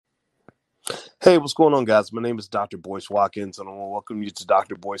Hey, what's going on, guys? My name is Dr. Boyce Watkins, and I want to welcome you to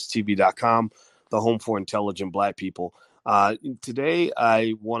drboycetv.com, the home for intelligent Black people. Today,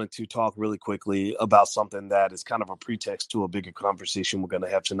 I wanted to talk really quickly about something that is kind of a pretext to a bigger conversation we're going to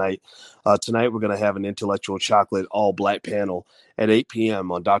have tonight. Tonight, we're going to have an intellectual chocolate all-Black panel at 8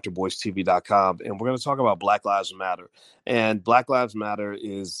 p.m. on drboycetv.com, and we're going to talk about Black Lives Matter. And Black Lives Matter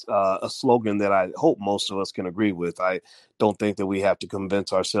is a slogan that I hope most of us can agree with. I don't think that we have to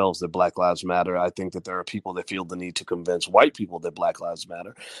convince ourselves that Black Lives Matter. I think that there are people that feel the need to convince white people that Black Lives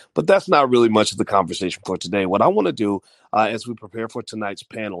Matter. But that's not really much of the conversation for today. What I want to do as we prepare for tonight's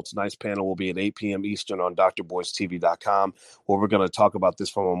panel will be at 8 p.m. Eastern on drboycetv.com, where we're going to talk about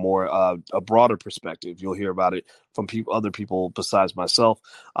this from a broader perspective. You'll hear about it from other people besides myself.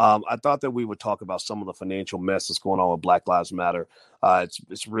 I thought that we would talk about some of the financial mess that's going on with Black Lives Matter.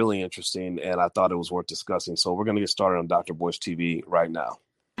 It's really interesting, and I thought it was worth discussing. So we're going to get started on Dr. Boyce TV right now.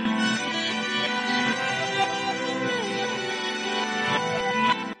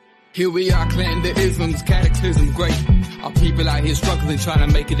 Here we are, clan the isms, cataclysm, great. Our people out here struggling, trying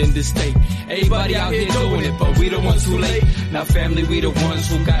to make it in this state. Everybody out here doing it, but we the ones too late. Now family, we the ones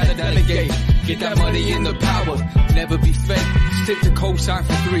who gotta delegate. Get that money in the power, never be fake. Stick to co-sign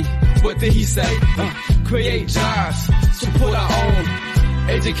for 3. What did he say? Create jobs, support our own.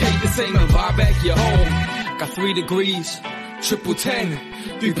 Educate the same and buy back your home. Got 3 degrees, triple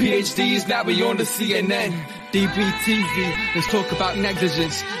 10. 3 PhDs, now we on the CNN. DBTV, let's talk about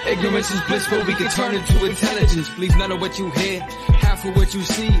negligence. Ignorance is bliss, but we can turn it to intelligence. Believe none of what you hear, half of what you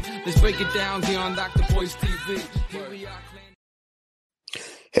see. Let's break it down here on Dr. Boyce TV. Here we are.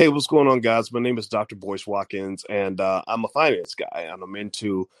 Hey, what's going on, guys? My name is Dr. Boyce Watkins, and I'm a finance guy, and I'm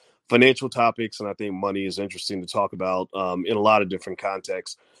into financial topics, and I think money is interesting to talk about in a lot of different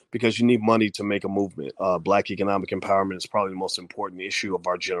contexts because you need money to make a movement. Black economic empowerment is probably the most important issue of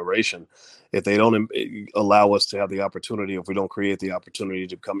our generation. If they don't allow us to have the opportunity, if we don't create the opportunity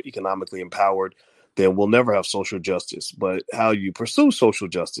to become economically empowered, then we'll never have social justice. But how you pursue social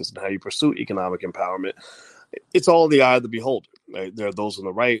justice and how you pursue economic empowerment, it's all in the eye of the beholder. Right? There are those on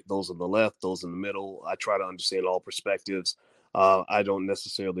the right, those on the left, those in the middle. I try to understand all perspectives. I don't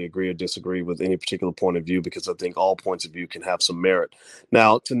necessarily agree or disagree with any particular point of view because I think all points of view can have some merit.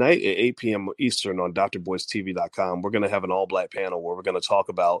 Now, tonight at 8 p.m. Eastern on drboycetv.com, we're going to have an all-Black panel where we're going to talk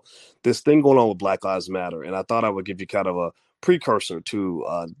about this thing going on with Black Lives Matter. And I thought I would give you kind of a precursor to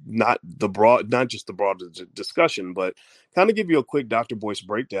not just the broader discussion, but kind of give you a quick Dr. Boyce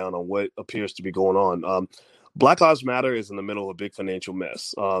breakdown on what appears to be going on. Black Lives Matter is in the middle of a big financial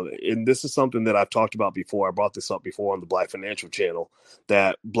mess. And this is something that I've talked about before. I brought this up before on the Black Financial channel,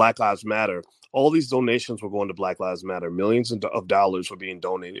 that Black Lives Matter, all these donations were going to Black Lives Matter. Millions of dollars were being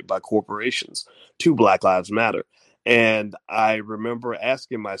donated by corporations to Black Lives Matter. And I remember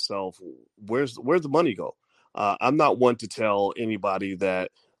asking myself, where's the money go? I'm not one to tell anybody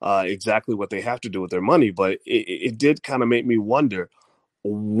that exactly what they have to do with their money, but it did kind of make me wonder,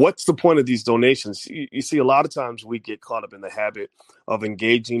 what's the point of these donations? You see, a lot of times we get caught up in the habit of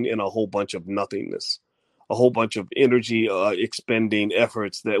engaging in a whole bunch of nothingness, a whole bunch of energy expending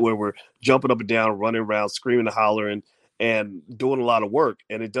efforts where we're jumping up and down, running around, screaming and hollering, and doing a lot of work,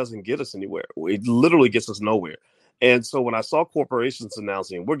 and it doesn't get us anywhere. It literally gets us nowhere. And so when I saw corporations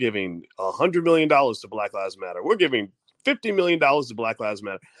announcing, we're giving $100 million to Black Lives Matter, we're giving $50 million to Black Lives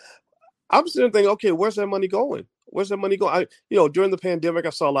Matter, I'm sitting thinking, okay, where's that money going? Where's that money going? During the pandemic, I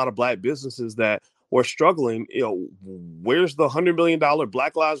saw a lot of Black businesses that were struggling. Where's the $100 million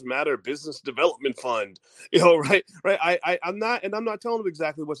Black Lives Matter Business Development Fund? Right. I'm not telling them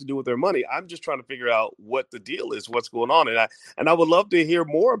exactly what to do with their money. I'm just trying to figure out what the deal is, what's going on, and I would love to hear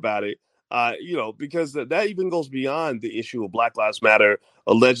more about it. Because that even goes beyond the issue of Black Lives Matter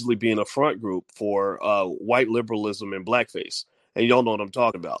allegedly being a front group for white liberalism and blackface. And y'all know what I'm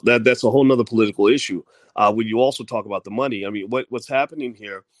talking about. That's a whole nother political issue. When you also talk about the money, I mean, what's happening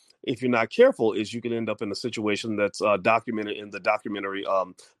here, if you're not careful, is you can end up in a situation that's documented in the documentary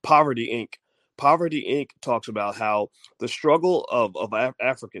Poverty Inc. Poverty Inc. talks about how the struggle of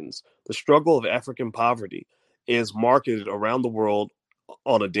Africans, the struggle of African poverty, is marketed around the world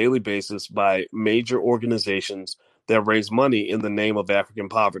on a daily basis by major organizations that raise money in the name of African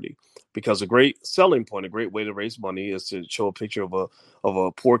poverty. Because a great selling point, a great way to raise money is to show a picture of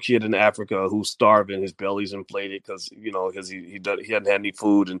a poor kid in Africa who's starving, his belly's inflated because he hadn't had any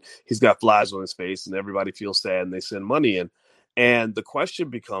food and he's got flies on his face, and everybody feels sad and they send money in. And the question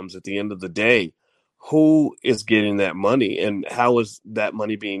becomes, at the end of the day, who is getting that money and how is that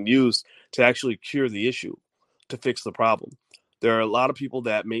money being used to actually cure the issue, to fix the problem? There are a lot of people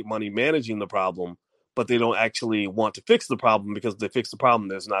that make money managing the problem, but they don't actually want to fix the problem, because if they fix the problem,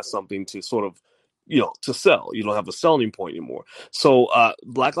 there's not something to sort of to sell. You don't have a selling point anymore. So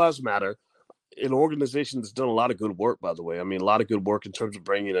Black Lives Matter, an organization that's done a lot of good work, by the way. I mean, a lot of good work in terms of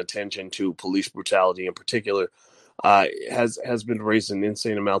bringing attention to police brutality in particular. Has been raising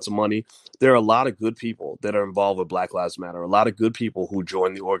insane amounts of money. There are a lot of good people that are involved with Black Lives Matter, a lot of good people who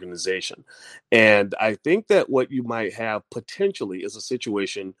join the organization. And I think that what you might have potentially is a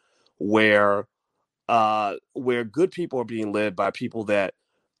situation where good people are being led by people that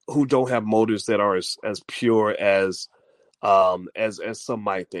who don't have motives that are as pure as some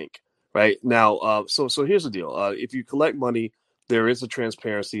might think. Right now, so here's the deal: if you collect money, there is a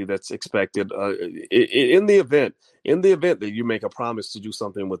transparency that's expected in the event that you make a promise to do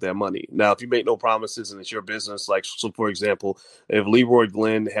something with that money. Now, if you make no promises and it's your business, like so, for example, if Leroy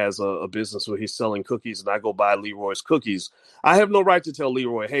Glenn has a business where he's selling cookies and I go buy Leroy's cookies, I have no right to tell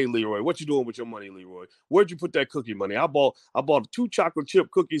Leroy, "Hey, Leroy, what you doing with your money, Leroy? Where'd you put that cookie money? I bought 2 chocolate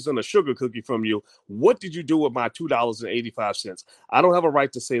chip cookies and a sugar cookie from you. What did you do with my $2.85?" I don't have a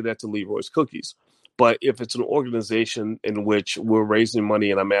right to say that to Leroy's Cookies. But if it's an organization in which we're raising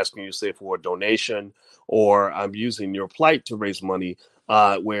money and I'm asking you, say, for a donation, or I'm using your plight to raise money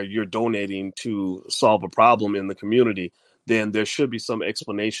where you're donating to solve a problem in the community, then there should be some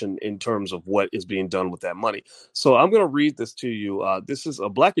explanation in terms of what is being done with that money. So I'm going to read this to you. This is a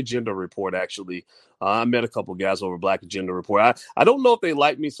Black Agenda report, actually. I met a couple of guys over Black Agenda report. I don't know if they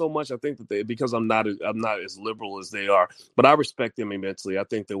like me so much. I think that because I'm not as liberal as they are, but I respect them immensely. I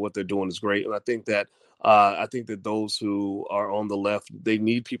think that what they're doing is great, and I think that those who are on the left, they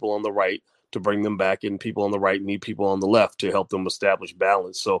need people on the right to bring them back, and people on the right need people on the left to help them establish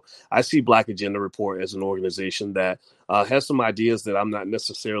balance. So I see Black Agenda Report as an organization that has some ideas that I'm not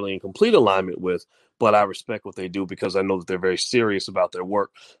necessarily in complete alignment with, but I respect what they do because I know that they're very serious about their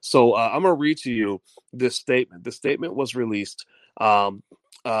work. So I'm going to read to you this statement. The statement was released by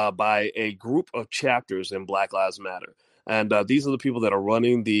a group of chapters in Black Lives Matter. And these are the people that are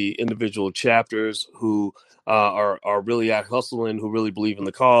running the individual chapters who are really out hustling, who really believe in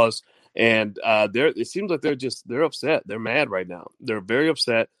the cause. And it seems like they're upset. They're mad right now. They're very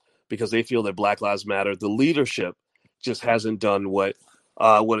upset because they feel that Black Lives Matter, the leadership, just hasn't done what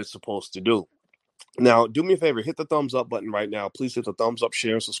it's supposed to do. Now, do me a favor, hit the thumbs up button right now. Please hit the thumbs up,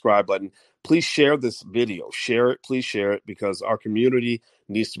 share, and subscribe button. Please share this video. Share it. Please share it, because our community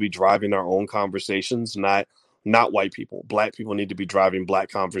needs to be driving our own conversations, not white people. Black people need to be driving Black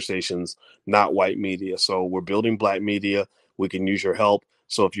conversations, not white media. So we're building Black media. We can use your help.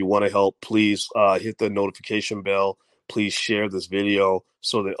 So if you want to help, please hit the notification bell. Please share this video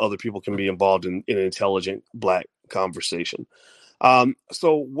so that other people can be involved in an intelligent Black conversation.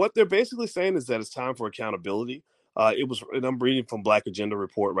 So what they're basically saying is that it's time for accountability. And I'm reading from Black Agenda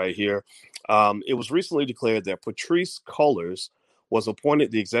Report right here. It was recently declared that Patrisse Cullors was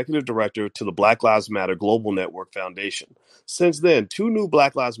appointed the executive director to the Black Lives Matter Global Network Foundation. Since then, 2 new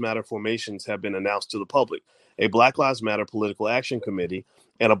Black Lives Matter formations have been announced to the public: a Black Lives Matter Political Action Committee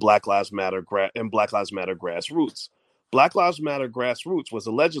and a Black Lives Matter Grassroots. Black Lives Matter Grassroots was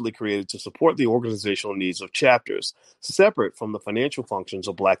allegedly created to support the organizational needs of chapters, separate from the financial functions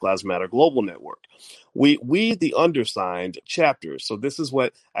of Black Lives Matter Global Network. We the undersigned chapters, so this is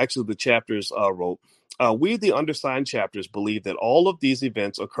what actually the chapters wrote. We, the undersigned chapters, believe that all of these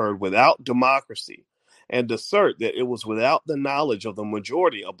events occurred without democracy, and assert that it was without the knowledge of the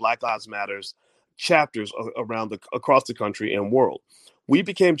majority of Black Lives Matter's chapters across the country and world. We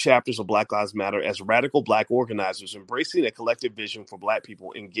became chapters of Black Lives Matter as radical Black organizers, embracing a collective vision for Black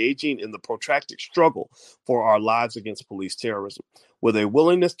people, engaging in the protracted struggle for our lives against police terrorism. With a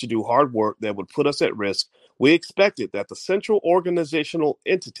willingness to do hard work that would put us at risk, we expected that the central organizational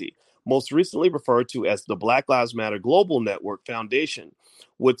entity, most recently referred to as the Black Lives Matter Global Network Foundation,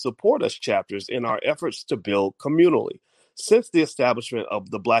 would support us chapters in our efforts to build communally. Since the establishment of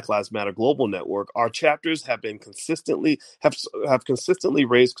the Black Lives Matter Global Network, our chapters have consistently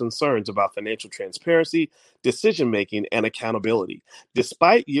raised concerns about financial transparency, decision-making, and accountability.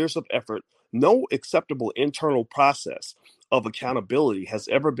 Despite years of effort, no acceptable internal process of accountability has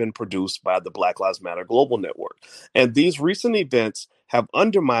ever been produced by the Black Lives Matter Global Network. And these recent events have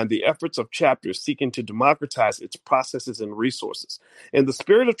undermined the efforts of chapters seeking to democratize its processes and resources. In the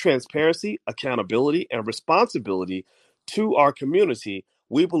spirit of transparency, accountability, and responsibility to our community,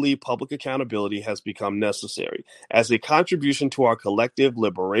 we believe public accountability has become necessary. As a contribution to our collective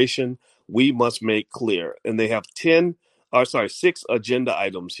liberation, we must make clear. And they have 6 agenda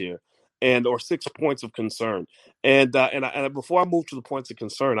items here, or 6 points of concern. And before I move to the points of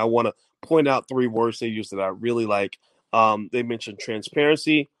concern, I want to point out 3 words they use that I really like. They mentioned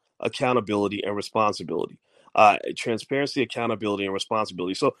transparency, accountability, and responsibility. Transparency, accountability, and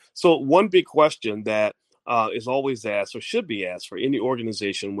responsibility. So one big question that is always asked or should be asked for any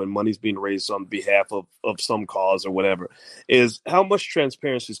organization when money's being raised on behalf of some cause or whatever is how much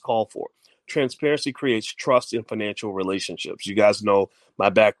transparency is called for. Transparency creates trust in financial relationships. You guys know my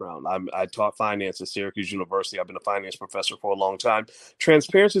background. I taught finance at Syracuse University. I've been a finance professor for a long time.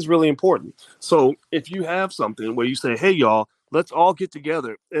 Transparency is really important. So if you have something where you say, hey, y'all, let's all get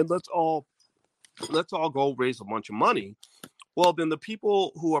together and let's all go raise a bunch of money. Well, then the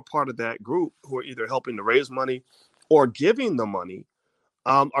people who are part of that group who are either helping to raise money or giving the money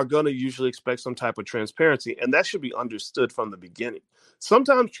are going to usually expect some type of transparency. And that should be understood from the beginning.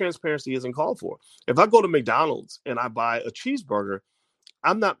 Sometimes transparency isn't called for. If I go to McDonald's and I buy a cheeseburger,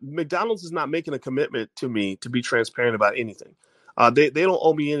 McDonald's is not making a commitment to me to be transparent about anything. They don't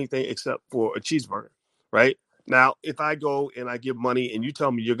owe me anything except for a cheeseburger, right? Now, if I go and I give money and you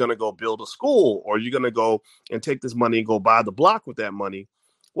tell me you're going to go build a school or you're going to go and take this money and go buy the block with that money,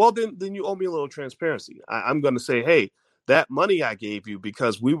 well, then you owe me a little transparency. I'm going to say, hey, that money I gave you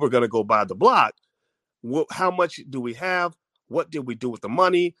because we were going to go buy the block, how much do we have? What did we do with the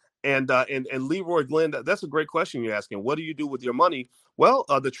money? And Leroy Glenn, that's a great question you're asking. What do you do with your money? Well,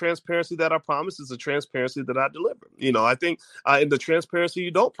 the transparency that I promise is the transparency that I deliver. I think in the transparency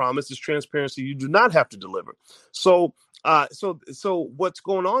you don't promise is transparency you do not have to deliver. So what's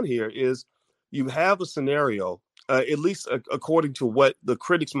going on here is you have a scenario, at least according to what the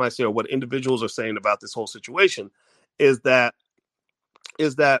critics might say or what individuals are saying about this whole situation, is that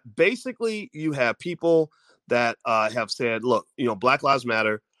basically you have people that have said, look, Black Lives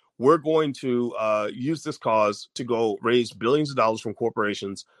Matter. We're going to use this cause to go raise billions of dollars from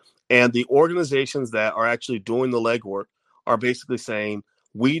corporations. And the organizations that are actually doing the legwork are basically saying,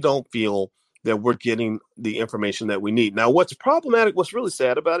 we don't feel that we're getting the information that we need. Now, what's problematic, what's really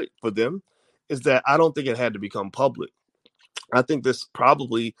sad about it for them is that I don't think it had to become public. I think this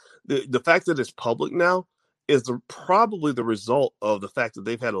probably, the fact that it's public now is probably the result of the fact that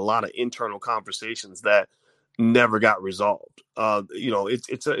they've had a lot of internal conversations that never got resolved.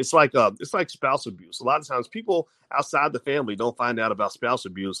 It's like spouse abuse. A lot of times people outside the family don't find out about spouse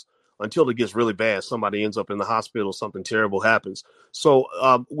abuse until it gets really bad. Somebody ends up in the hospital, something terrible happens. So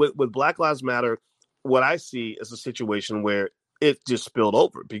with Black Lives Matter, what I see is a situation where it just spilled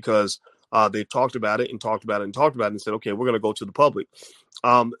over because they talked about it and talked about it and talked about it and said, okay, we're going to go to the public.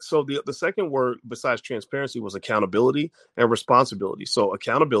 So the second word besides transparency was accountability and responsibility. So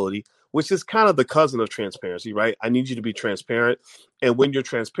accountability, which is kind of the cousin of transparency, right? I need you to be transparent. And when you're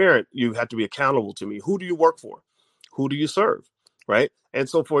transparent, you have to be accountable to me. Who do you work for? Who do you serve? Right. And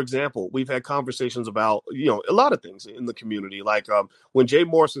so, for example, we've had conversations about, a lot of things in the community, like when Jay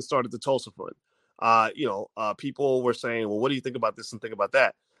Morrison started the Tulsa Fund, people were saying, well, what do you think about this and think about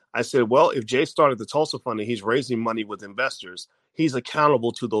that? I said, well, if Jay started the Tulsa Fund and he's raising money with investors, he's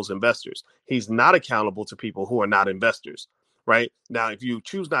accountable to those investors. He's not accountable to people who are not investors. Right now, if you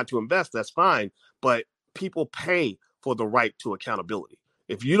choose not to invest, that's fine. But people pay for the right to accountability.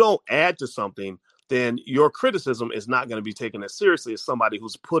 If you don't add to something, then your criticism is not going to be taken as seriously as somebody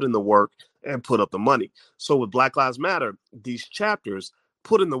who's put in the work and put up the money. So with Black Lives Matter, these chapters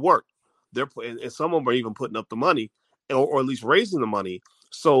put in the work. And some of them are even putting up the money or at least raising the money.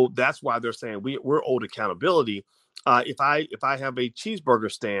 So that's why they're saying we're owed accountability. If I have a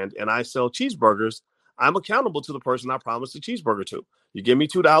cheeseburger stand and I sell cheeseburgers, I'm accountable to the person I promised a cheeseburger to. You give me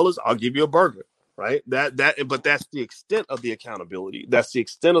 $2, I'll give you a burger, right? But that's the extent of the accountability. That's the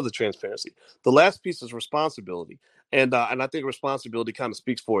extent of the transparency. The last piece is responsibility. And I think responsibility kind of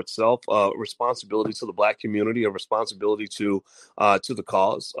speaks for itself. Responsibility to the Black community, a responsibility to the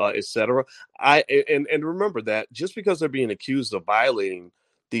cause, et cetera. And remember that just because they're being accused of violating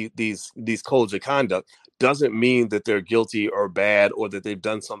these codes of conduct doesn't mean that they're guilty or bad or that they've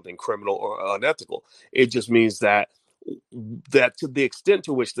done something criminal or unethical. It just means that to the extent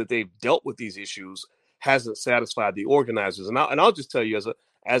to which that they've dealt with these issues hasn't satisfied the organizers. And I'll just tell you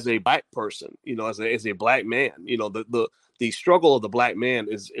as a Black person, as a Black man, the struggle of the Black man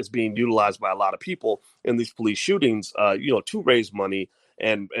is being utilized by a lot of people in these police shootings, to raise money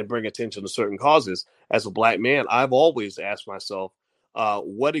and bring attention to certain causes. As a Black man, I've always asked myself,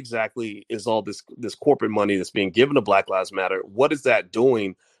 what exactly is all this corporate money that's being given to Black Lives Matter? What is that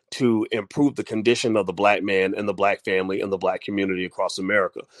doing to improve the condition of the Black man and the Black family and the Black community across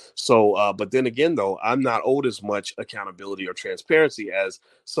America. So, but then again, though, I'm not owed as much accountability or transparency as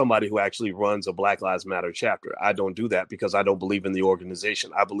somebody who actually runs a Black Lives Matter chapter. I don't do that because I don't believe in the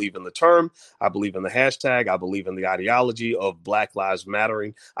organization. I believe in the term. I believe in the hashtag. I believe in the ideology of Black Lives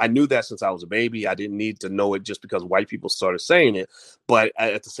Mattering. I knew that since I was a baby. I didn't need to know it just because white people started saying it. But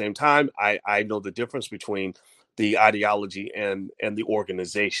at the same time, I know the difference between the ideology and the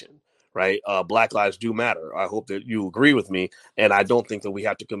organization, right? Black lives do matter. I hope that you agree with me. And I don't think that we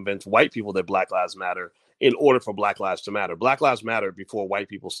have to convince white people that Black lives matter in order for Black lives to matter. Black lives matter before white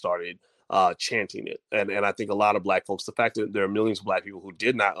people started chanting it. And I think a lot of Black folks, the fact that there are millions of Black people who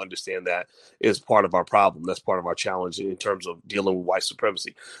did not understand that is part of our problem. That's part of our challenge in terms of dealing with white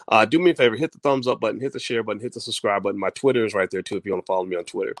supremacy. Do me a favor, hit the thumbs up button, hit the share button, hit the subscribe button. My Twitter is right there too if you want to follow me on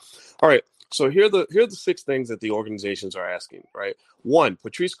Twitter. All right. So here are the 6 things that the organizations are asking, right? 1,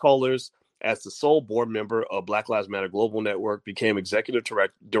 Patrisse Cullors, as the sole board member of Black Lives Matter Global Network, became executive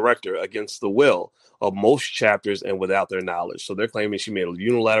director against the will of most chapters and without their knowledge. So they're claiming she made a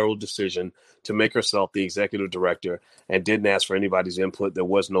unilateral decision to make herself the executive director and didn't ask for anybody's input. There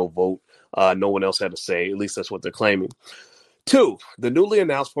was no vote. No one else had to say. At least that's what they're claiming. 2, the newly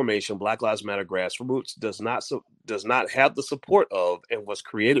announced formation, Black Lives Matter Grassroots, does not have the support of and was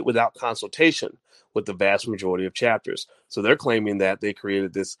created without consultation with the vast majority of chapters. So they're claiming that they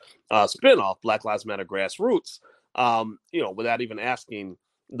created this spinoff, Black Lives Matter Grassroots, without even asking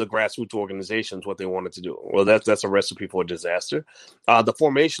the grassroots organizations what they wanted to do. Well, that's a recipe for disaster. The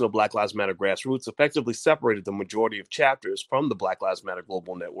formation of Black Lives Matter Grassroots effectively separated the majority of chapters from the Black Lives Matter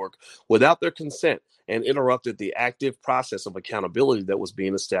Global Network without their consent and interrupted the active process of accountability that was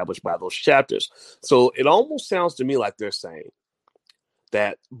being established by those chapters. So it almost sounds to me like they're saying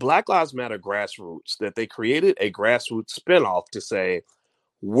that Black Lives Matter Grassroots, that they created a grassroots spinoff to say,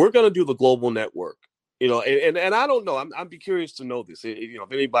 we're going to do the global network. And I don't know. I'd be curious to know this.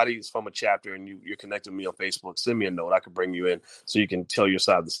 If anybody is from a chapter and you're connected to me on Facebook, send me a note. I could bring you in so you can tell your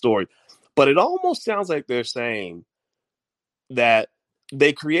side of the story. But it almost sounds like they're saying that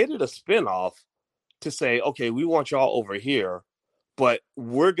they created a spinoff to say, okay, we want y'all over here, but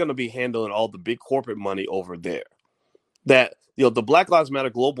we're going to be handling all the big corporate money over there. That, the Black Lives Matter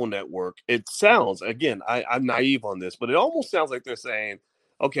Global Network, it sounds, again, I'm naive on this, but it almost sounds like they're saying,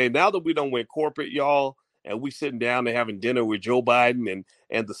 okay, now that we done went corporate, y'all, and we sitting down and having dinner with Joe Biden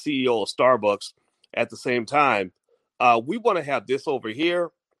and the CEO of Starbucks at the same time, we want to have this over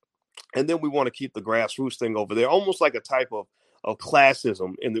here, and then we want to keep the grassroots thing over there, almost like a type of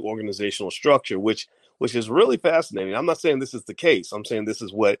classism in the organizational structure, which is really fascinating. I'm not saying this is the case. I'm saying this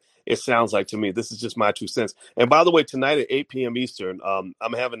is what it sounds like to me. This is just my 2 cents. And by the way, tonight at 8 p.m. Eastern,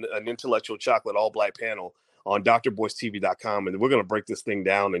 I'm having an intellectual chocolate all Black panel on drboystv.com, and we're going to break this thing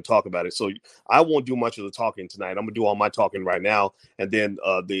down and talk about it. So I won't do much of the talking tonight. I'm going to do all my talking right now, and then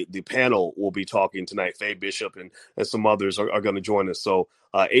the panel will be talking tonight. Faye Bishop and some others are going to join us. So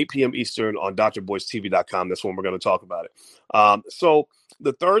 8 p.m. Eastern on drboystv.com. That's when we're going to talk about it. So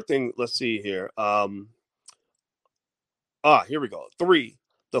the third thing, let's see here. Here we go. 3,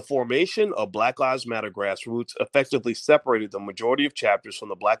 the formation of Black Lives Matter Grassroots effectively separated the majority of chapters from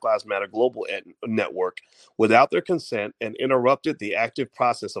the Black Lives Matter Global Network without their consent and interrupted the active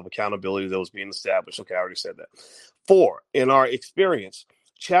process of accountability that was being established. Okay, I already said that. 4, in our experience,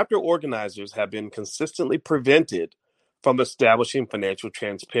 chapter organizers have been consistently prevented from establishing financial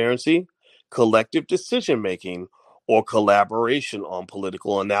transparency, collective decision-making, or collaboration on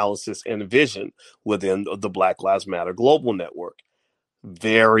political analysis and vision within the Black Lives Matter Global Network.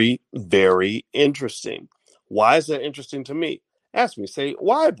 Very, very interesting. Why is that interesting to me? Ask me, say,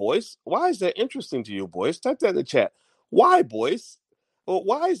 why, boys? Why is that interesting to you, boys? Type that in the chat. Why, boys? Well,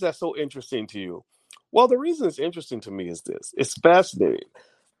 why is that so interesting to you? Well, the reason it's interesting to me is this. It's fascinating.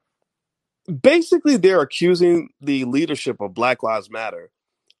 Basically, they're accusing the leadership of Black Lives Matter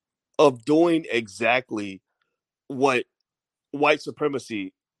of doing exactly what white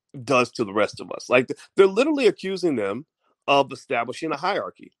supremacy does to the rest of us. Like, they're literally accusing them of establishing a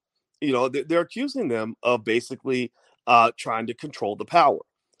hierarchy. They're accusing them of basically trying to control the power.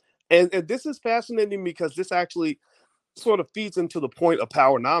 And this is fascinating because this actually sort of feeds into the point of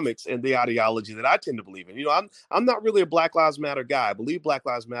powernomics and the ideology that I tend to believe in. I'm not really a Black Lives Matter guy. I believe Black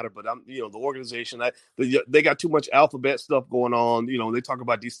Lives Matter, but I'm, the organization, they got too much alphabet stuff going on. They talk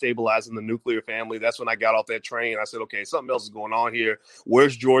about destabilizing the nuclear family. That's when I got off that train. I said, okay, something else is going on here.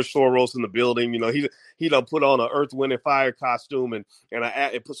 Where's George Soros in the building? He done put on an Earth, Wind, and Fire costume and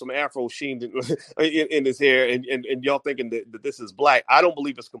I put some Afro sheen in his hair, and y'all thinking that this is black. I don't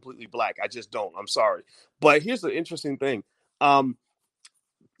believe it's completely black. I just don't. I'm sorry. But here's the interesting thing.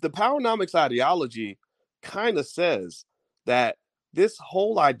 the Powernomics ideology kind of says that this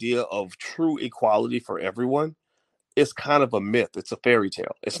whole idea of true equality for everyone is kind of a myth. It's a fairy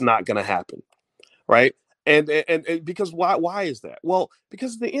tale. It's not going to happen, right? And because why is that? Well,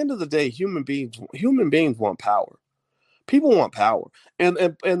 because at the end of the day, human beings want power. People want power, and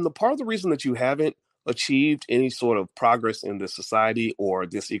the part of the reason that you haven't achieved any sort of progress in this society or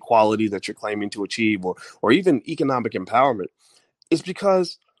this equality that you're claiming to achieve, or even economic empowerment, is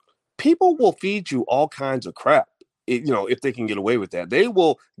because people will feed you all kinds of crap. If they can get away with that, they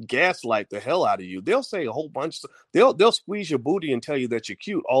will gaslight the hell out of you. They'll say a whole bunch. They'll squeeze your booty and tell you that you're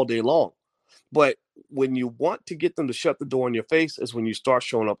cute all day long. But when you want to get them to shut the door in your face is when you start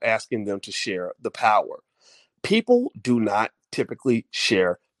showing up asking them to share the power. People do not typically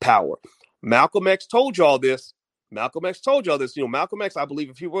share power. Malcolm X told you all this. Malcolm X, I believe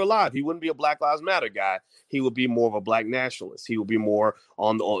if he were alive, he wouldn't be a Black Lives Matter guy. He would be more of a black nationalist. He would be more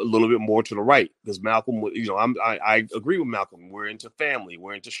a little bit more to the right, because Malcolm, I agree with Malcolm. We're into family.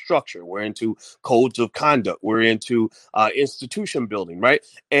 We're into structure. We're into codes of conduct. We're into institution building, right?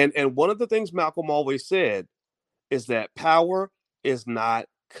 And one of the things Malcolm always said is that power is not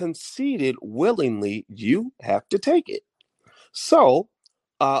conceded willingly. You have to take it. So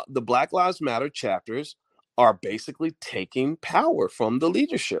the Black Lives Matter chapters are basically taking power from the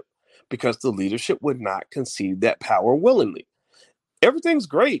leadership because the leadership would not concede that power willingly. Everything's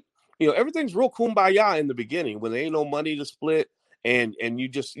great. Everything's real kumbaya in the beginning when there ain't no money to split and you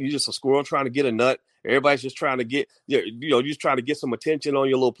just a squirrel trying to get a nut. Everybody's just trying to get, you're just trying to get some attention on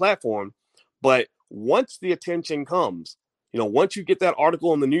your little platform. But once the attention comes, once you get that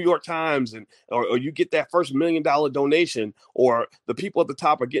article in the New York Times or you get that first $1 million donation, or the people at the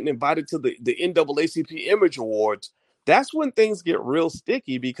top are getting invited to the NAACP Image Awards, that's when things get real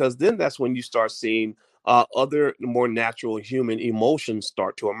sticky, because then that's when you start seeing other more natural human emotions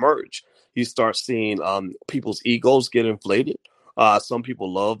start to emerge. You start seeing people's egos get inflated. Some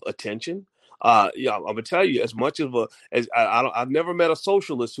people love attention. I'm gonna tell you, as much of I've never met a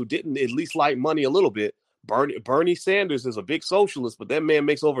socialist who didn't at least like money a little bit. Bernie Sanders is a big socialist, but that man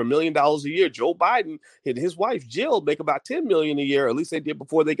makes over $1 million a year. Joe Biden and his wife Jill make about $10 million a year. At least they did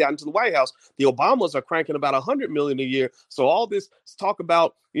before they got into the White House. The Obamas are cranking about $100 million a year. So all this talk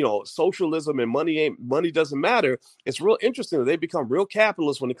about socialism and money doesn't matter. It's real interesting that they become real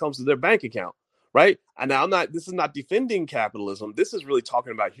capitalists when it comes to their bank account, right? And now this is not defending capitalism. This is really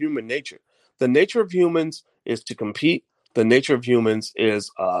talking about human nature. The nature of humans is to compete. The nature of humans is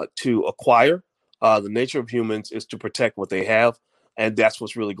to acquire. The nature of humans is to protect what they have, and that's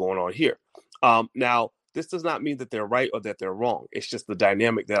what's really going on here. Now, this does not mean that they're right or that they're wrong. It's just the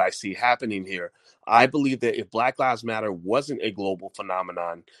dynamic that I see happening here. I believe that if Black Lives Matter wasn't a global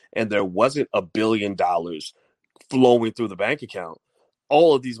phenomenon and there wasn't $1 billion flowing through the bank account,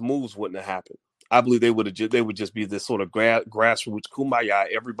 all of these moves wouldn't have happened. I believe they would just be this sort of grassroots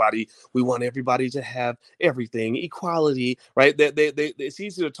kumbaya. We want everybody to have everything, equality, right? It's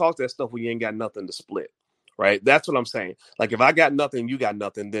easy to talk that stuff when you ain't got nothing to split, right? That's what I'm saying. Like, if I got nothing, you got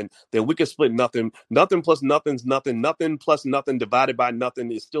nothing, then we can split nothing. Nothing plus nothing's nothing. Nothing plus nothing divided by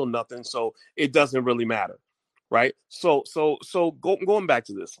nothing is still nothing. So it doesn't really matter, right? So going back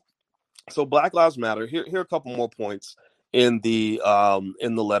to this. So Black Lives Matter. Here are a couple more points in the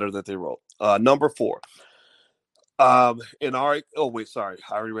letter that they wrote. Number 4. I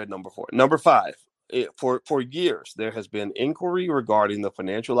already read number 4. Number 5. For years, there has been inquiry regarding the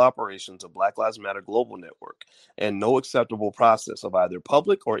financial operations of Black Lives Matter Global Network, and no acceptable process of either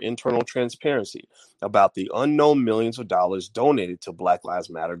public or internal transparency about the unknown millions of dollars donated to Black Lives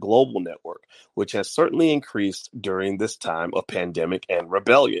Matter Global Network, which has certainly increased during this time of pandemic and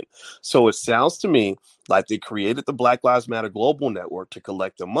rebellion. So it sounds to me like they created the Black Lives Matter Global Network to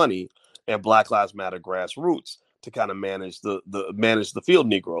collect the money, and Black Lives Matter Grassroots to kind of manage the field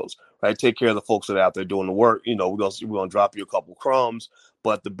Negroes, right? Take care of the folks that are out there doing the work. We're gonna drop you a couple crumbs,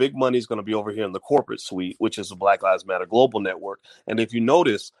 but the big money is going to be over here in the corporate suite, which is the Black Lives Matter Global Network. And if you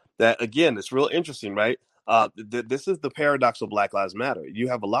notice that, again, it's real interesting, right? This is the paradox of Black Lives Matter. You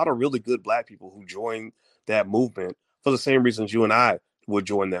have a lot of really good Black people who join that movement for the same reasons you and I would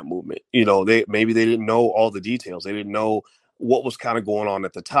join that movement. Maybe they didn't know all the details. They didn't know what was kind of going on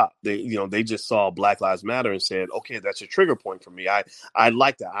at the top. They just saw Black Lives Matter and said, okay, that's a trigger point for me. I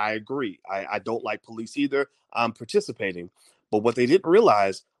like that. I agree. I don't like police either. I'm participating. But what they didn't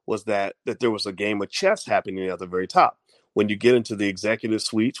realize was that there was a game of chess happening at the very top. when you get into the executive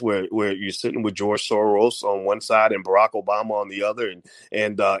suites where you're sitting with George Soros on one side and Barack Obama on the other,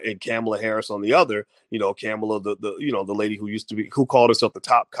 and Kamala Harris on the other. Kamala, the lady who called herself the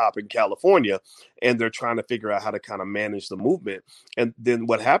top cop in California, and they're trying to figure out how to kind of manage the movement. And then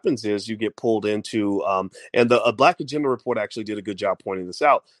what happens is you get pulled into, and the Black Agenda Report actually did a good job pointing this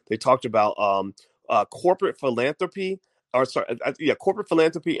out. They talked about corporate philanthropy. Corporate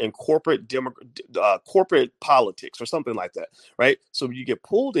philanthropy and corporate politics or something like that, right? So you get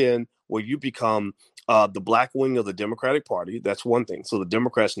pulled in where you become the black wing of the Democratic Party. That's one thing. So the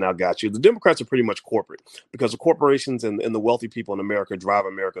Democrats now got you. The Democrats are pretty much corporate because the corporations and the wealthy people in America drive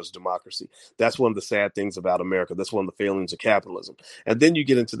America's democracy. That's one of the sad things about America. That's one of the failings of capitalism. And then you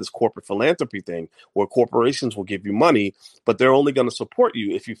get into this corporate philanthropy thing where corporations will give you money, but they're only going to support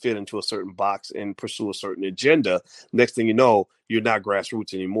you if you fit into a certain box and pursue a certain agenda. Next thing you know, you're not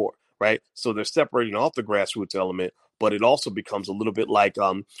grassroots anymore, right? So they're separating off the grassroots element, but it also becomes a little bit like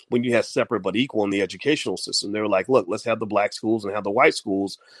when you have separate but equal in the educational system. They were like, look, let's have the black schools and have the white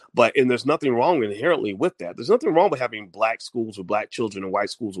schools, and there's nothing wrong inherently with that. There's nothing wrong with having black schools with black children and white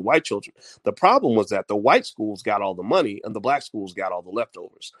schools with white children. The problem was that the white schools got all the money and the black schools got all the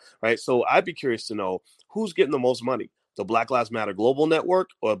leftovers, right? So I'd be curious to know who's getting the most money, the Black Lives Matter Global Network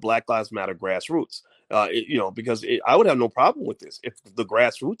or Black Lives Matter Grassroots. Because I would have no problem with this if the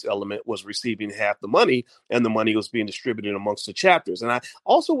grassroots element was receiving half the money and the money was being distributed amongst the chapters. And I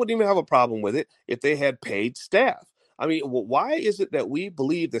also wouldn't even have a problem with it if they had paid staff. I mean, why is it that we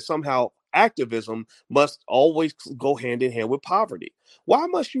believe that somehow activism must always go hand in hand with poverty? Why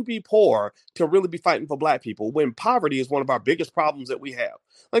must you be poor to really be fighting for black people when poverty is one of our biggest problems that we have?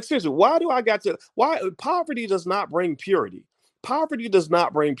 Like, seriously, why poverty does not bring purity? Poverty does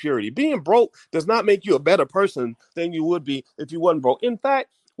not bring purity. Being broke does not make you a better person than you would be if you wasn't broke. In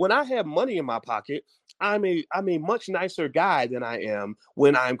fact, when I have money in my pocket, I'm a much nicer guy than I am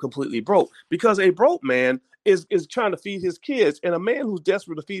when I'm completely broke, because a broke man is trying to feed his kids, and a man who's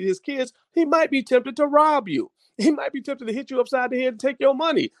desperate to feed his kids, he might be tempted to rob you. He might be tempted to hit you upside the head and take your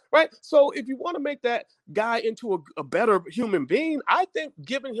money, right? So if you want to make that guy into a better human being, I think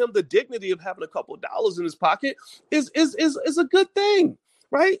giving him the dignity of having a couple of dollars in his pocket is a good thing,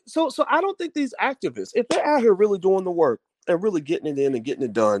 right? So I don't think these activists, if they're out here really doing the work and really getting it in and getting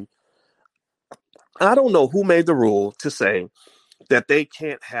it done, I don't know who made the rule to say that they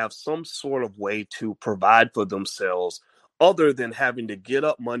can't have some sort of way to provide for themselves other than having to get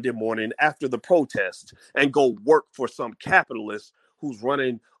up Monday morning after the protest and go work for some capitalist who's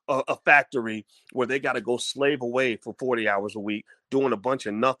running a factory where they got to go slave away for 40 hours a week doing a bunch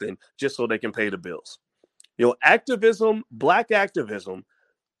of nothing just so they can pay the bills. Activism, black activism,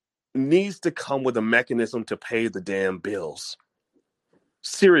 needs to come with a mechanism to pay the damn bills.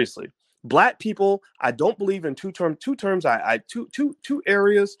 Seriously. Black people, I don't believe in two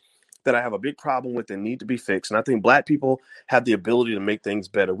areas that I have a big problem with and need to be fixed. And I think black people have the ability to make things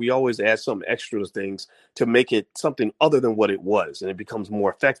better. We always add some extra things to make it something other than what it was, and it becomes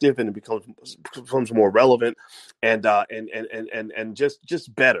more effective and it becomes more relevant and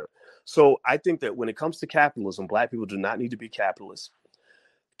just better. So I think that when it comes to capitalism, black people do not need to be capitalists.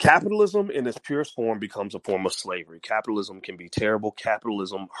 Capitalism in its purest form becomes a form of slavery. Capitalism can be terrible.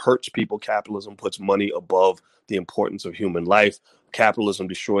 Capitalism hurts people. Capitalism puts money above the importance of human life. Capitalism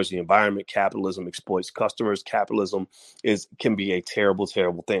destroys the environment. Capitalism exploits customers. Capitalism can be a terrible,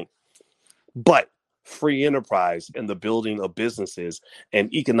 terrible thing. But free enterprise and the building of businesses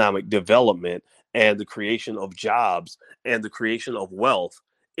and economic development and the creation of jobs and the creation of wealth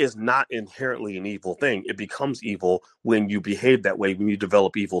is not inherently an evil thing. It becomes evil when you behave that way, when you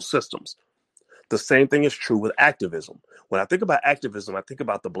develop evil systems. The same thing is true with activism. When I think about activism, I think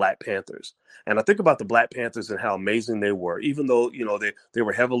about the Black Panthers. And I think about the Black Panthers and how amazing they were, even though, they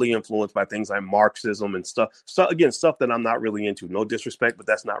were heavily influenced by things like Marxism and stuff. So again, stuff that I'm not really into. No disrespect, but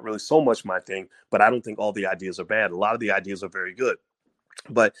that's not really so much my thing. But I don't think all the ideas are bad. A lot of the ideas are very good.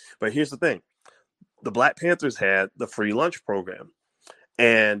 But here's the thing. The Black Panthers had the free lunch program.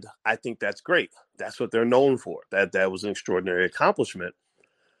 And I think that's great. That's what they're known for. That was an extraordinary accomplishment.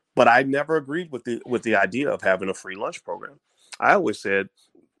 But I never agreed with the idea of having a free lunch program. I always said,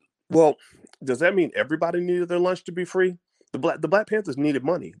 well, does that mean everybody needed their lunch to be free? The Black Panthers needed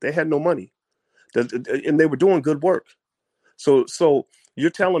money. They had no money. And they were doing good work. So you're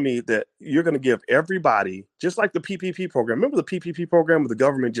telling me that you're going to give everybody, just like the PPP program. Remember the PPP program where the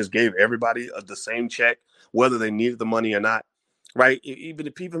government just gave everybody the same check, whether they needed the money or not? Right.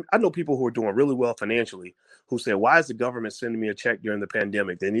 I know people who are doing really well financially who say, why is the government sending me a check during the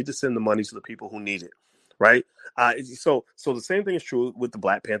pandemic? They need to send the money to the people who need it. Right. So the same thing is true with the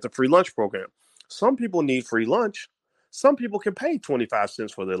Black Panther free lunch program. Some people need free lunch. Some people can pay 25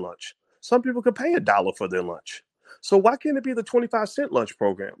 cents for their lunch. Some people can pay $1 for their lunch. So why can't it be the 25-cent lunch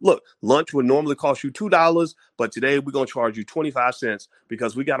program? Look, lunch would normally cost you $2, but today we're going to charge you 25 cents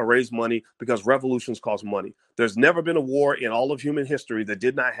because we got to raise money because revolutions cost money. There's never been a war in all of human history that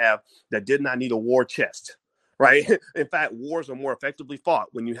did not need a war chest. Right. In fact, wars are more effectively fought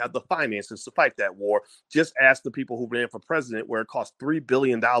when you have the finances to fight that war. Just ask the people who ran for president, where it cost $3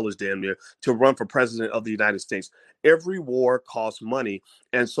 billion damn near to run for president of the United States. Every war costs money.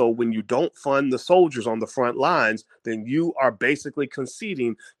 And so when you don't fund the soldiers on the front lines, then you are basically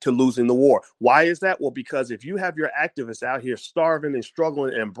conceding to losing the war. Why is that? Well, because if you have your activists out here starving and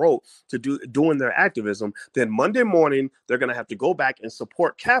struggling and broke to doing their activism, then Monday morning, they're going to have to go back and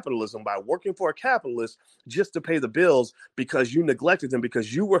support capitalism by working for a capitalist just to pay the bills because you neglected them,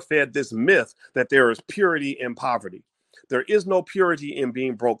 because you were fed this myth that there is purity in poverty. There is no purity in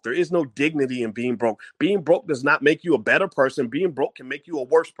being broke. There is no dignity in being broke. Being broke does not make you a better person. Being broke can make you a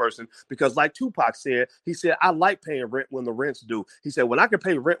worse person because like Tupac said, he said, I like paying rent when the rent's due. He said, when I can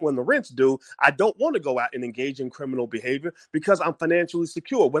pay rent when the rent's due, I don't want to go out and engage in criminal behavior because I'm financially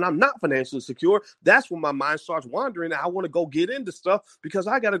secure. When I'm not financially secure, that's when my mind starts wandering. I want to go get into stuff because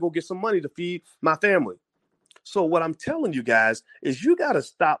I got to go get some money to feed my family. So what I'm telling you guys is you got to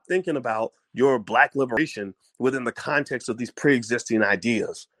stop thinking about your Black liberation within the context of these pre-existing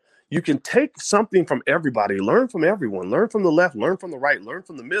ideas. You can take something from everybody, learn from everyone, learn from the left, learn from the right, learn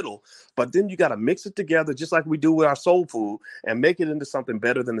from the middle, but then you got to mix it together just like we do with our soul food and make it into something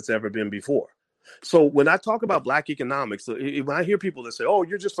better than it's ever been before. So when I talk about Black economics, when I hear people that say, oh,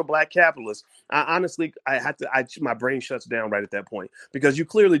 you're just a Black capitalist, honestly, my brain shuts down right at that point because you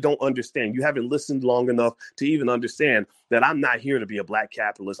clearly don't understand. You haven't listened long enough to even understand that I'm not here to be a Black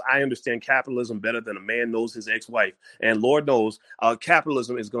capitalist. I understand capitalism better than a man knows his ex-wife. And Lord knows,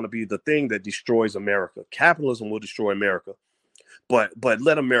 capitalism is going to be the thing that destroys America. Capitalism will destroy America. But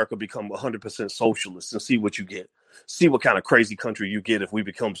let America become 100% socialist and see what you get. See what kind of crazy country you get if we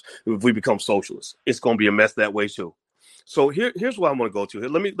become socialists. It's going to be a mess that way too. So here's what I'm going to go to.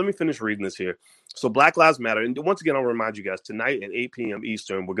 Let me finish reading this here. So Black Lives Matter. And once again, I'll remind you guys, tonight at 8 p.m.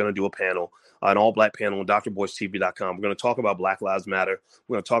 Eastern, we're going to do a panel, an all-Black panel on drboystv.com. We're going to talk about Black Lives Matter.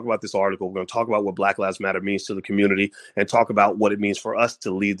 We're going to talk about this article. We're going to talk about what Black Lives Matter means to the community and talk about what it means for us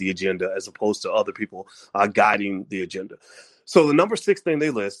to lead the agenda as opposed to other people guiding the agenda. So the number 6 thing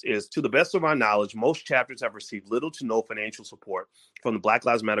they list is, to the best of our knowledge, most chapters have received little to no financial support from the Black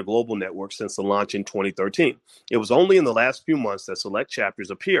Lives Matter Global Network since the launch in 2013. It was only in the last few months that select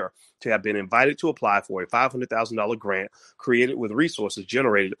chapters appear to have been invited to apply for a $500,000 grant created with resources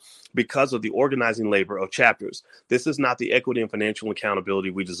generated because of the organizing labor of chapters. This is not the equity and financial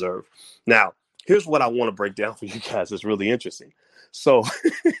accountability we deserve. Now, here's what I want to break down for you guys. It's really interesting. So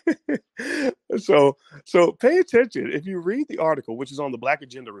pay attention. If you read the article, which is on the Black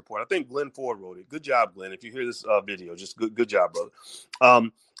Agenda Report, I think Glenn Ford wrote it. Good job, Glenn. If you hear this video, just good job, brother.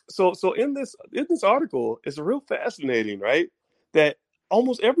 So in this article, it's real fascinating, right? That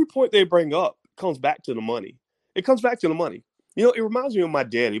almost every point they bring up comes back to the money. It comes back to the money. You know, it reminds me of my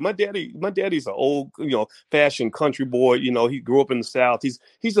daddy. My daddy's an old, fashioned country boy. You know, he grew up in the South.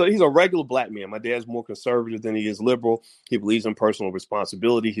 He's a regular Black man. My dad's more conservative than he is liberal. He believes in personal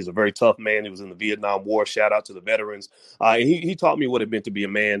responsibility. He's a very tough man. He was in the Vietnam War. Shout out to the veterans. And he taught me what it meant to be a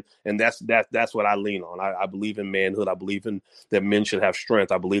man, and that's what I lean on. I believe in manhood. I believe in that men should have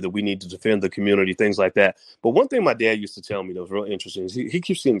strength. I believe that we need to defend the community, things like that. But one thing my dad used to tell me that was real interesting is he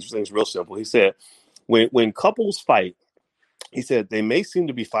keeps seeing things real simple. He said, when couples fight, he said, they may seem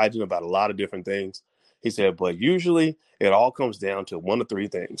to be fighting about a lot of different things. He said, but usually it all comes down to one of 3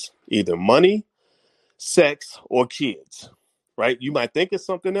 things: either money, sex, or kids, right? You might think it's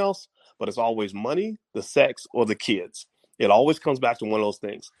something else, but it's always money, the sex, or the kids. It always comes back to one of those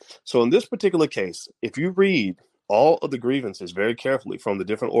things. So in this particular case, if you read all of the grievances very carefully from the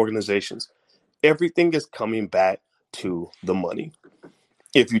different organizations, everything is coming back to the money.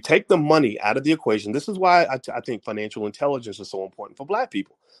 If you take the money out of the equation, this is why I think financial intelligence is so important for Black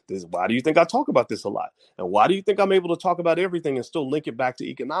people. Why do you think I talk about this a lot? And why do you think I'm able to talk about everything and still link it back to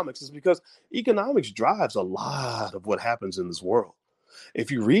economics? Is because economics drives a lot of what happens in this world.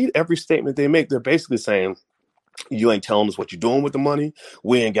 If you read every statement they make, they're basically saying, you ain't telling us what you're doing with the money.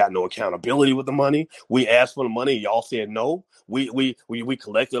 We ain't got no accountability with the money. We asked for the money. Y'all said no. We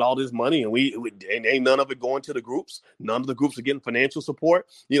collected all this money and ain't none of it going to the groups. None of the groups are getting financial support.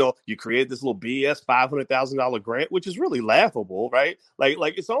 You know, you create this little BS $500,000 grant, which is really laughable, right?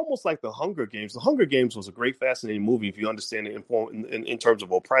 Like it's almost like the Hunger Games. The Hunger Games was a great, fascinating movie if you understand it in terms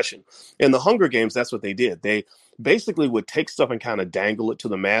of oppression. In the Hunger Games, that's what they did. basically would take stuff and kind of dangle it to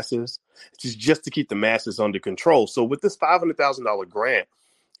the masses just to keep the masses under control. So with this $500,000 grant,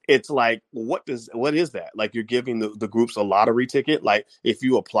 it's like, what is that? Like, you're giving the groups a lottery ticket. Like, if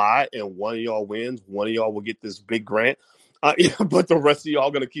you apply and one of y'all wins, one of y'all will get this big grant. But the rest of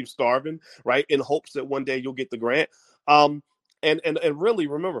y'all going to keep starving, right? In hopes that one day you'll get the grant. And really,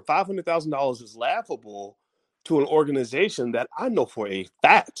 remember, $500,000 is laughable to an organization that I know for a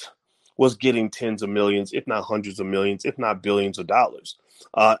fact was getting tens of millions, if not hundreds of millions, if not billions of dollars.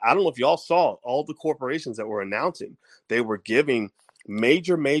 I don't know if y'all saw all the corporations that were announcing they were giving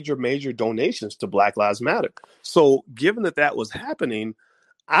major donations to Black Lives Matter. So given that was happening,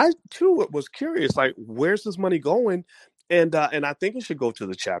 I too was curious, like, where's this money going? And I think it should go to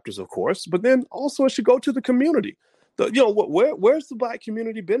the chapters, of course, but then also it should go to the community. Where's the Black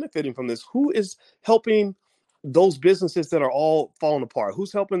community benefiting from this? Who is helping those businesses that are all falling apart?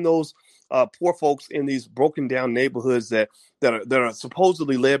 Who's helping those poor folks in these broken down neighborhoods that are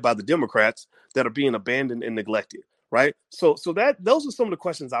supposedly led by the Democrats that are being abandoned and neglected? Right. So those are some of the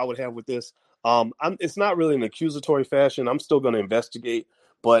questions I would have with this. It's not really an accusatory fashion. I'm still going to investigate,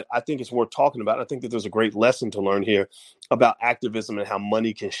 but I think it's worth talking about. I think that there's a great lesson to learn here about activism and how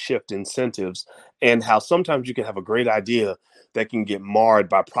money can shift incentives and how sometimes you can have a great idea that can get marred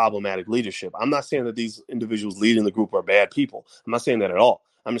by problematic leadership. I'm not saying that these individuals leading the group are bad people. I'm not saying that at all.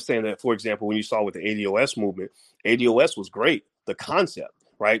 I'm just saying that, for example, when you saw with the ADOS movement, ADOS was great. The concept,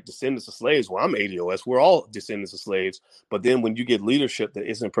 right? Descendants of slaves. Well, I'm ADOS. We're all descendants of slaves. But then when you get leadership that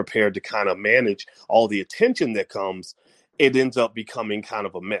isn't prepared to kind of manage all the attention that comes, it ends up becoming kind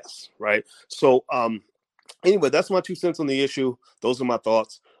of a mess, right? So anyway, that's my 2 cents on the issue. Those are my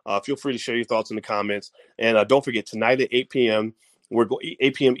thoughts. Feel free to share your thoughts in the comments. And don't forget, tonight at 8 p.m.,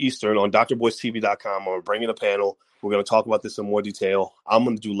 8 p.m. Eastern on drboystv.com. I'm bringing a panel. We're going to talk about this in more detail. I'm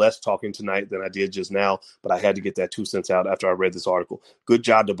going to do less talking tonight than I did just now, but I had to get that 2 cents out after I read this article. Good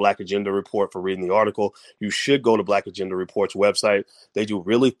job to Black Agenda Report for reading the article. You should go to Black Agenda Report's website. They do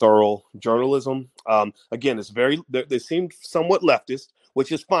really thorough journalism. Again, they seem somewhat leftist,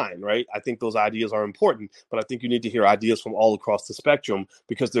 which is fine, right? I think those ideas are important, but I think you need to hear ideas from all across the spectrum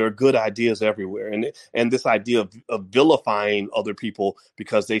because there are good ideas everywhere. And this idea of vilifying other people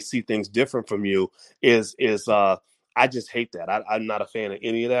because they see things different from you is I just hate that. I'm not a fan of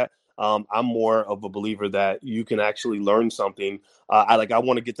any of that. I'm more of a believer that you can actually learn something. I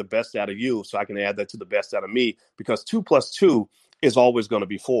want to get the best out of you so I can add that to the best out of me, because 2 + 2 is always going to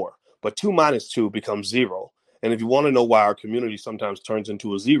be 4, but 2 - 2 becomes 0. And if you want to know why our community sometimes turns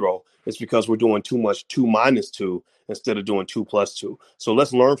into a 0, it's because we're doing too much 2 - 2 instead of doing 2 + 2. So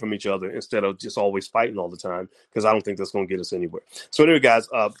let's learn from each other instead of just always fighting all the time, because I don't think that's going to get us anywhere. So anyway, guys,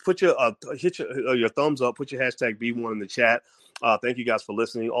 hit your thumbs up, put your hashtag B1 in the chat. Thank you guys for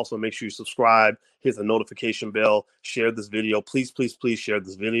listening. Also, make sure you subscribe, hit the notification bell, share this video. Please share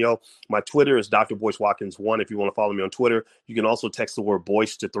this video. My Twitter is Dr. Boyce Watkins 1 if you want to follow me on Twitter. You can also text the word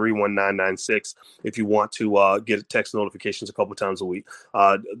Boyce to 31996 if you want to get text notifications a couple times a week.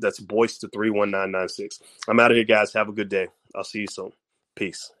 That's Boyce to 31996. I'm out of here, guys. Have a good day. I'll see you soon.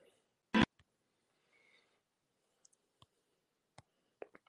 Peace.